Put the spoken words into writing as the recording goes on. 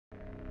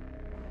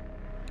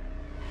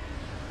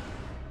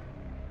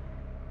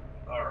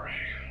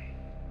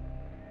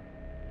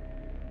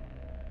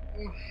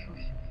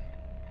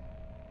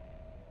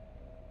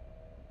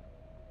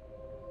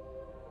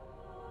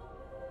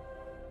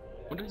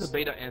When does the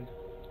beta end?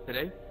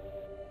 Today?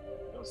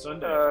 No,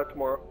 Sunday.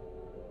 Tomorrow.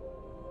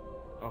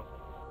 Oh.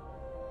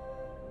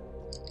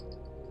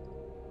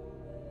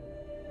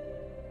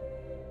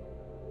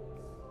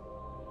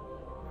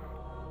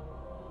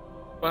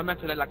 Well, I meant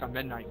today like at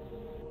midnight.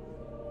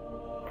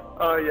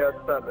 Yeah,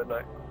 it's at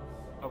midnight.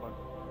 Okay.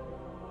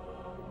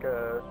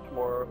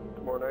 Tomorrow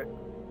night.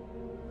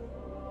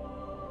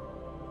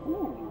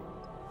 Ooh.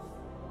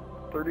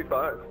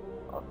 35.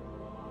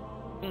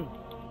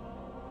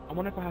 I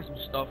wonder if I have some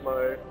stuff.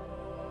 My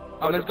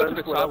Let's go to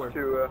the defense went tower. up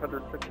to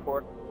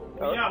 164.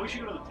 Oh, yeah, we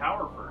should go to the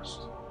tower first.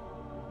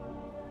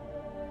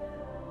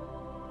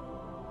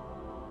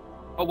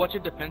 Oh, what's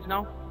your defense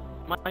now,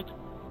 Mike?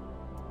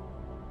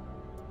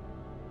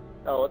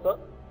 Oh, what's up?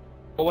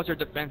 What was your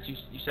defense?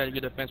 You said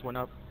your defense went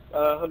up.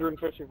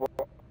 154.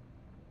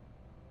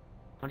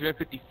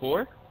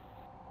 154?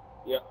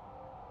 Yeah.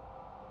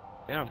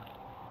 Damn.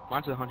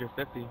 Mine's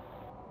 150.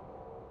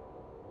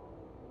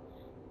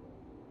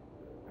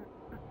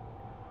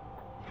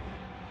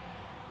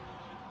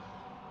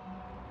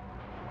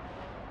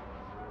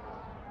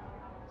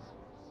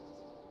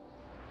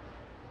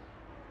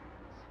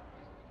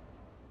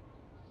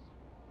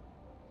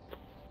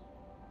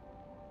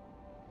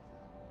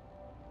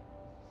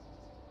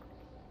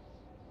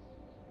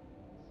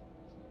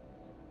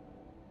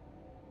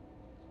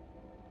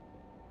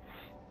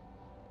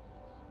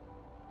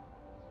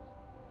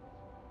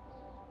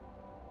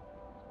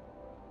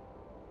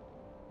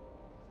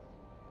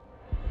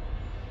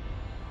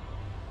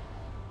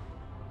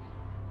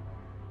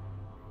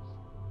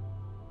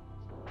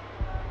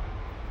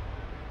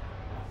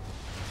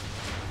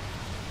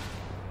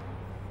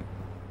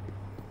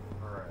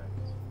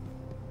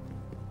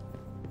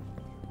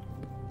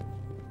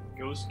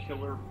 Ghost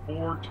Killer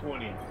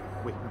 420.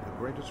 We have the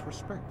greatest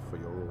respect for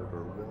your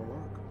older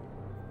warlock.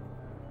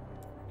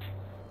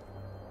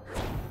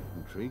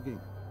 Intriguing.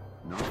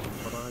 Not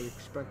what I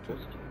expected.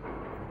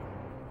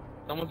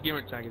 Someone's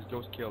gamer tag is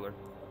Ghost Killer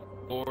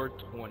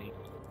 420.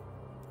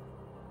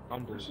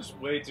 There's just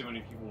way too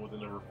many people with the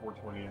number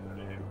 420 in their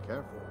name. Be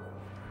careful.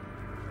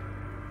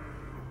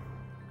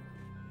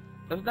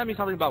 Doesn't that mean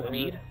something about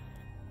weed?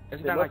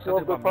 Isn't that like Let's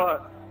something go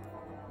about pot.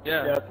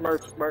 Yeah. Yeah, it's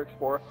March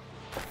 4th.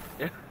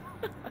 Yeah.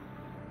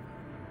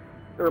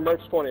 Or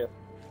March 20th.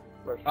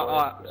 March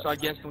 20th, So I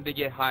guess when they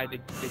get high, they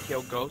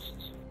kill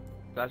ghosts.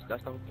 That's the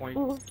whole point.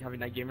 Having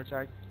that gamer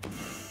tag.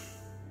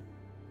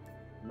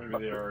 Maybe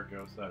they are a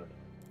ghost. I don't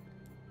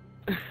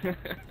know.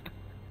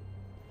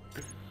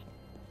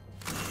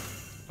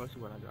 Let's see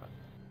what I got.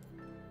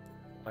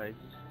 Like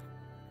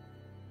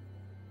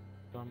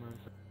summer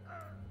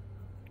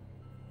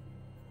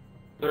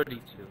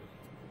 32.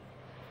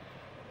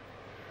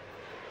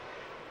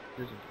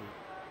 This is cool.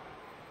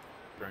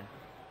 Strength.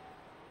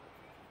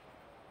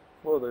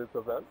 Well, there's the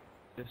event.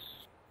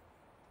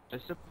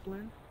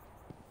 Discipline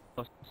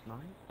plus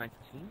 9,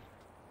 19.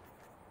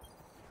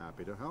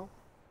 Happy to help.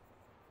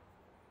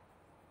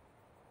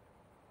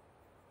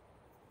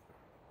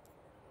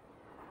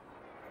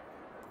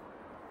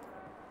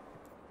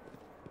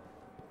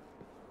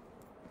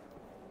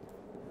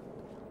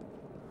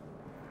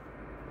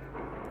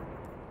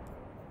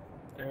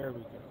 There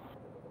we go.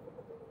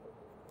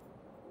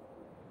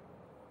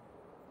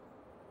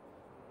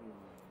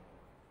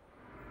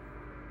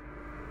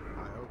 I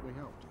hope we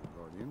helped you,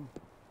 Guardian.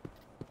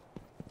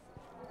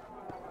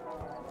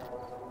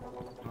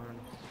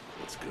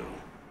 Let's go.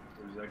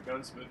 There's that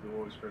gunsmith who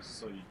always tries to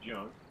sell you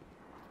junk.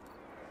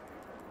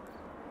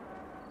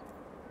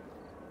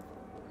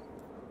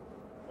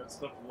 That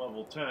stuff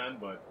level 10,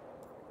 but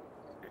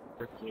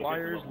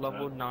Requires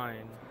level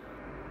 9.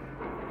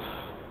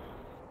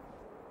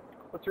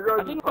 What's your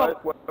guys'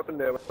 highest weapon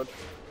damage?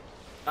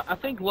 I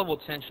think level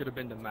 10 should have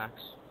been the max.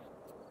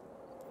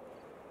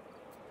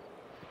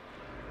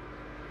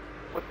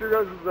 What's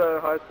your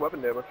guys' highest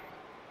weapon damage?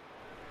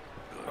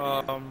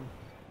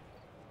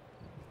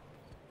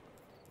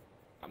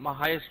 My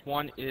highest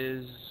one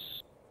is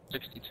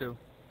 62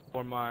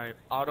 for my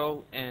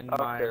auto and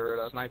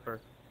my sniper.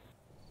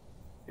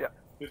 Yeah.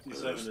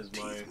 57 is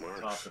my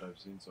top that I've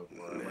seen so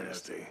far.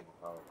 Nasty.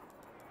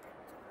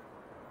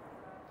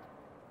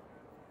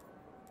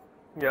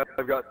 Yeah,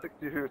 I've got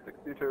 62,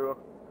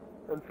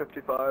 and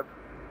 55.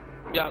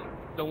 Yeah,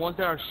 the ones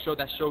that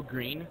show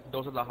green,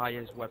 those are the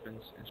highest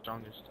weapons and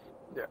strongest.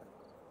 Yeah.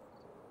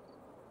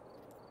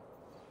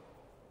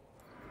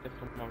 And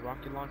for my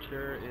rocket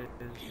launcher, it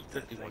is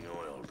 51.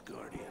 Oiled,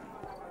 Guardian.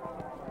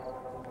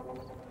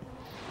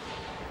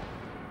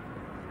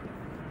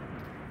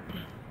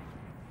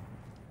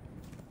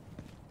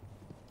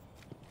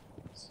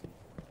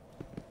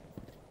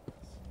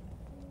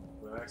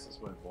 When I access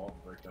my vault,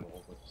 break down a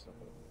whole bunch of stuff.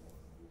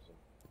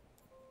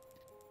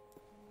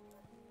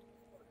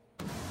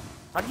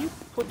 How do you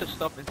put the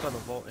stuff inside the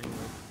vault anyway?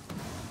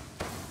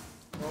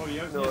 Oh, you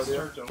have No to idea.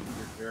 start to open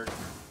your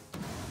character.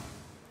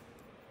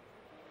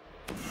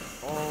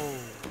 Oh,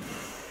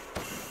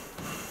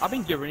 I've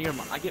been getting rid of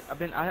my.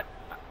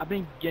 I've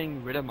been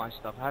getting rid of my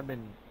stuff. I've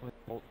been with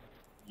Bolt.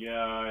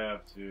 Yeah, I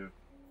have too.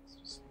 It's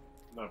just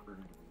not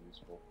proving to be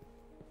useful.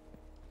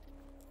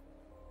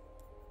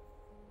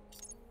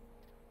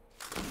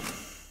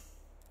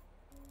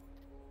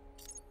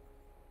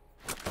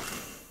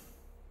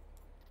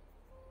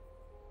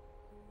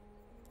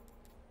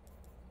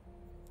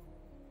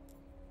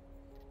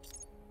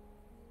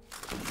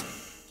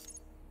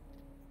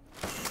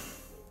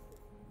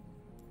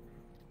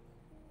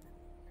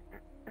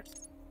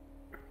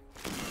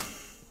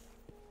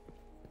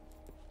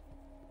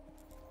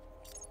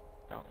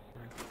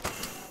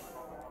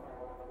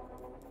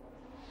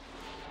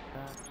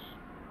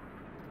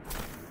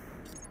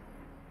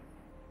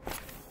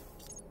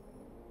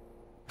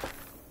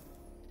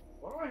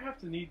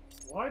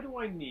 Why do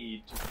I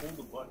need to hold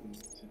a button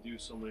to do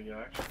so many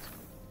actions?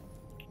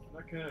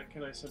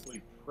 Can I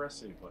simply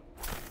press a button?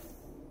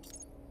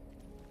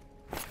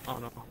 I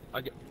don't know.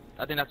 I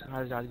think that's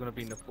how it's gonna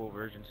be in the full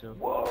version too.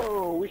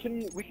 Whoa, we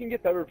can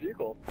get better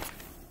vehicles.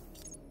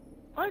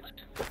 What?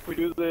 If we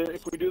do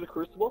the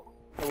Crucible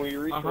and we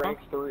reach rank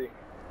 3,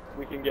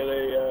 we can get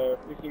a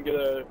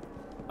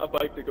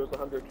bike that goes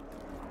 100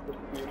 for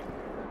speed.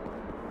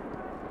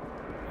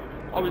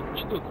 Oh, we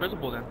should do a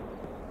Crucible then.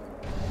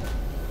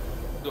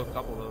 Do a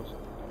couple of those.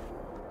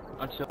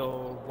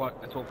 Until what?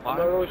 Until 5? I'm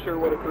not really sure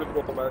what a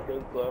Crucible mark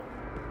is though.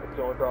 That's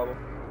the only problem.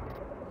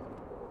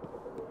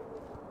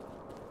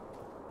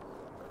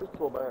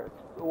 Crucible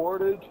marks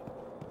awarded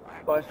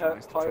by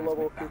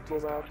high-level Crucible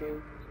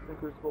matches and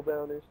Crucible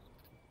bounties.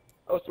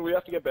 Oh, so we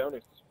have to get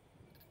bounties.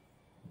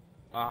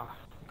 Ah.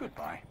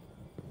 Goodbye.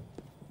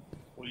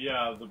 Well,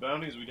 yeah, the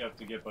bounties we'd have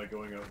to get by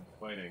going out and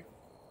fighting.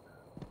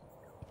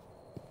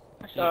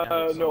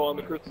 No, on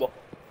the Crucible.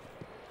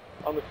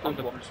 On the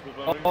Crucible.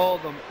 All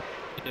them.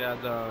 Yeah,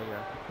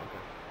 yeah.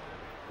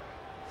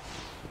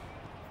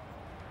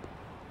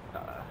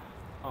 Okay.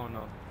 Oh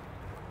no.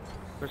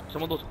 There's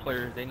some of those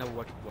players, they know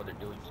what they're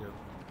doing too.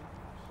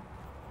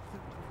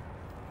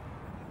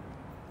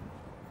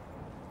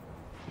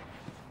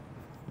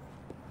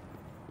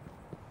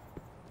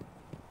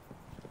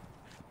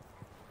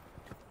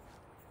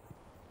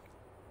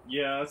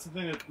 Yeah, that's the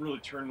thing that really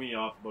turned me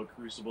off about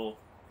Crucible.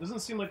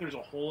 Doesn't seem like there's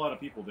a whole lot of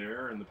people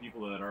there, and the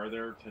people that are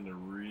there tend to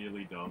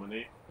really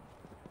dominate.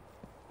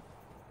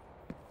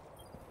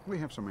 We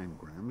have some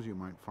engrams you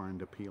might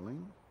find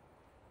appealing.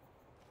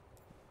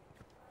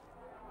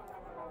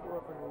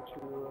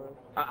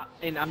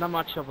 And I'm not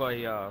much of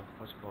a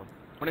what's it called?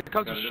 When it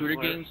comes to shooter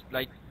games,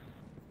 like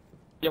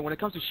when it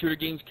comes to shooter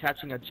games,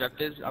 catching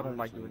objectives, I don't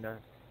like doing that.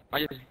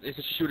 It's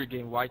a shooter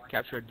game. Why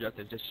capture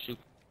objectives? Just shoot.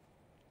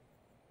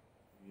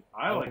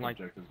 I like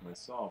objectives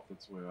myself.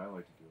 That's the way I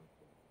like to do it.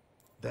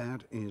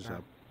 That is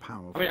a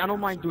powerful. I mean, I don't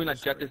mind doing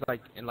objectives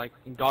like in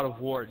God of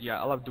War.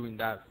 Yeah, I love doing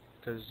that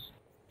because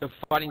the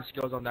fighting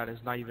skills on that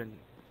is not even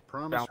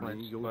Promise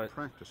balanced. me you'll but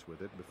practice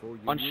with it before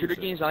you on use shooter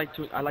it. games, I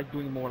like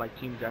doing more like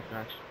team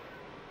deathmatch.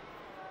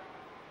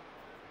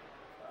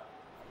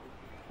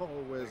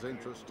 Always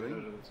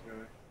interesting.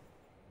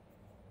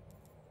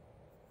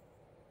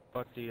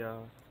 But the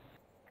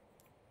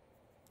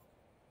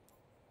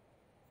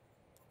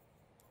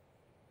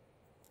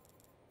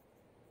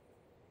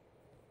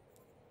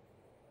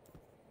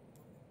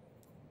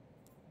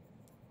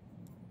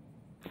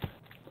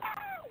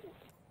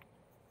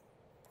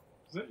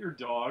Is that your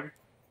dog?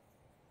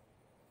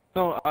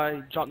 no,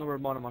 I dropped the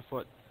remote on my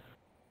foot.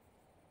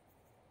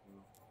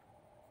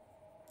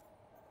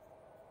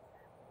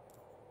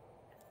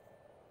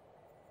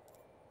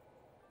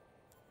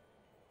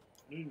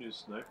 I need a new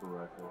sniper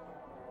rifle.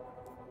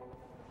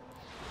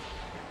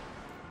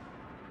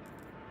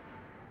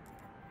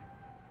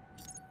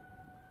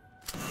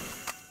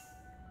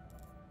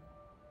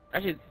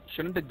 Actually,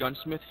 shouldn't the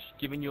gunsmith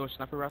giving you a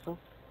sniper rifle?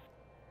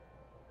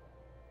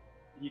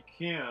 You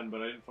can,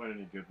 but I didn't find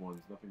any good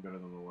ones. Nothing better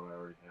than the one I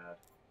already had.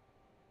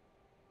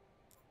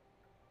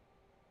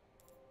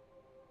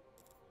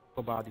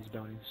 What about these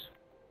bounties?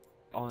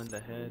 All in the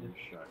head.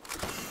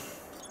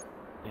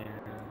 And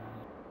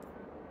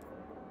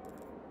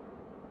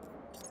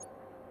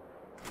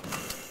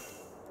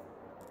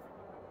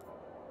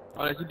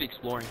oh, let's do the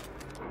exploring.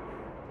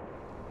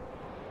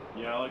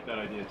 Yeah, I like that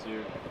idea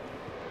too.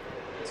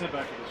 Let's head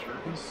back to the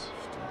surface.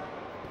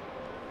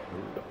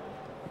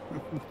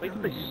 Like to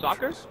play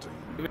soccer?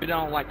 Maybe they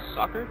don't like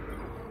soccer?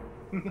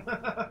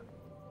 Yeah,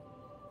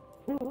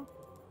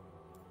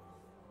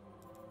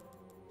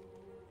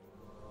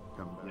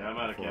 I'm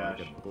out of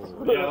cash.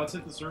 Yeah, let's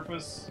hit the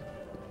surface.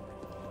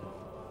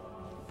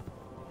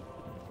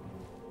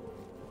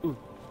 Ooh.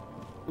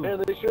 Man,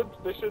 they should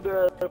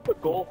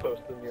put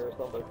goalposts in here or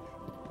something.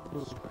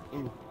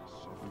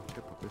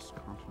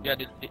 Yeah,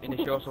 and they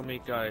should also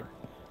make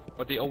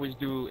what they always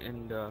do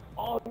in the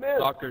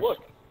soccer.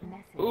 Look.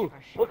 Ooh,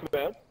 look,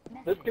 man.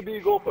 This could be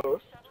a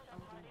goalpost.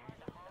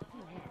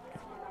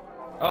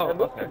 Oh, and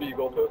this okay. could be a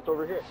goalpost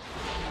over here.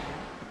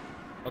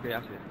 Okay,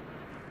 I see it.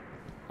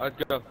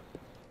 Let's go.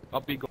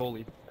 I'll be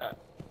goalie.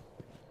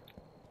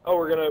 Oh,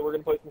 we're gonna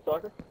play some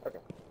soccer? Okay.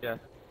 Yeah.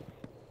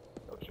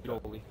 Oh, shit.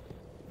 Goalie.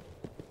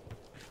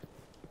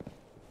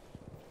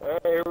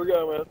 Alright, here we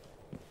go, man.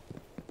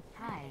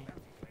 Hi.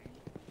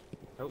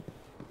 Nope.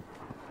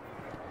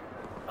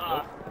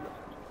 Ah.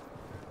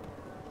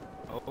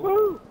 Oh.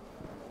 Woo!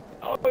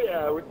 Oh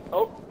yeah,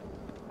 oh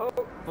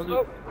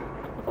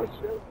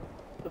shit.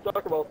 The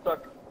soccer ball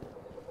stuck.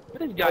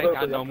 This guy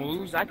got no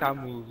moves, I got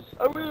moves.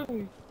 I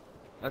win!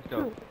 Let's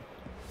go.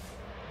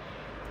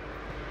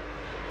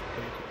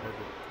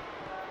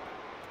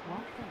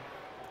 Walk this.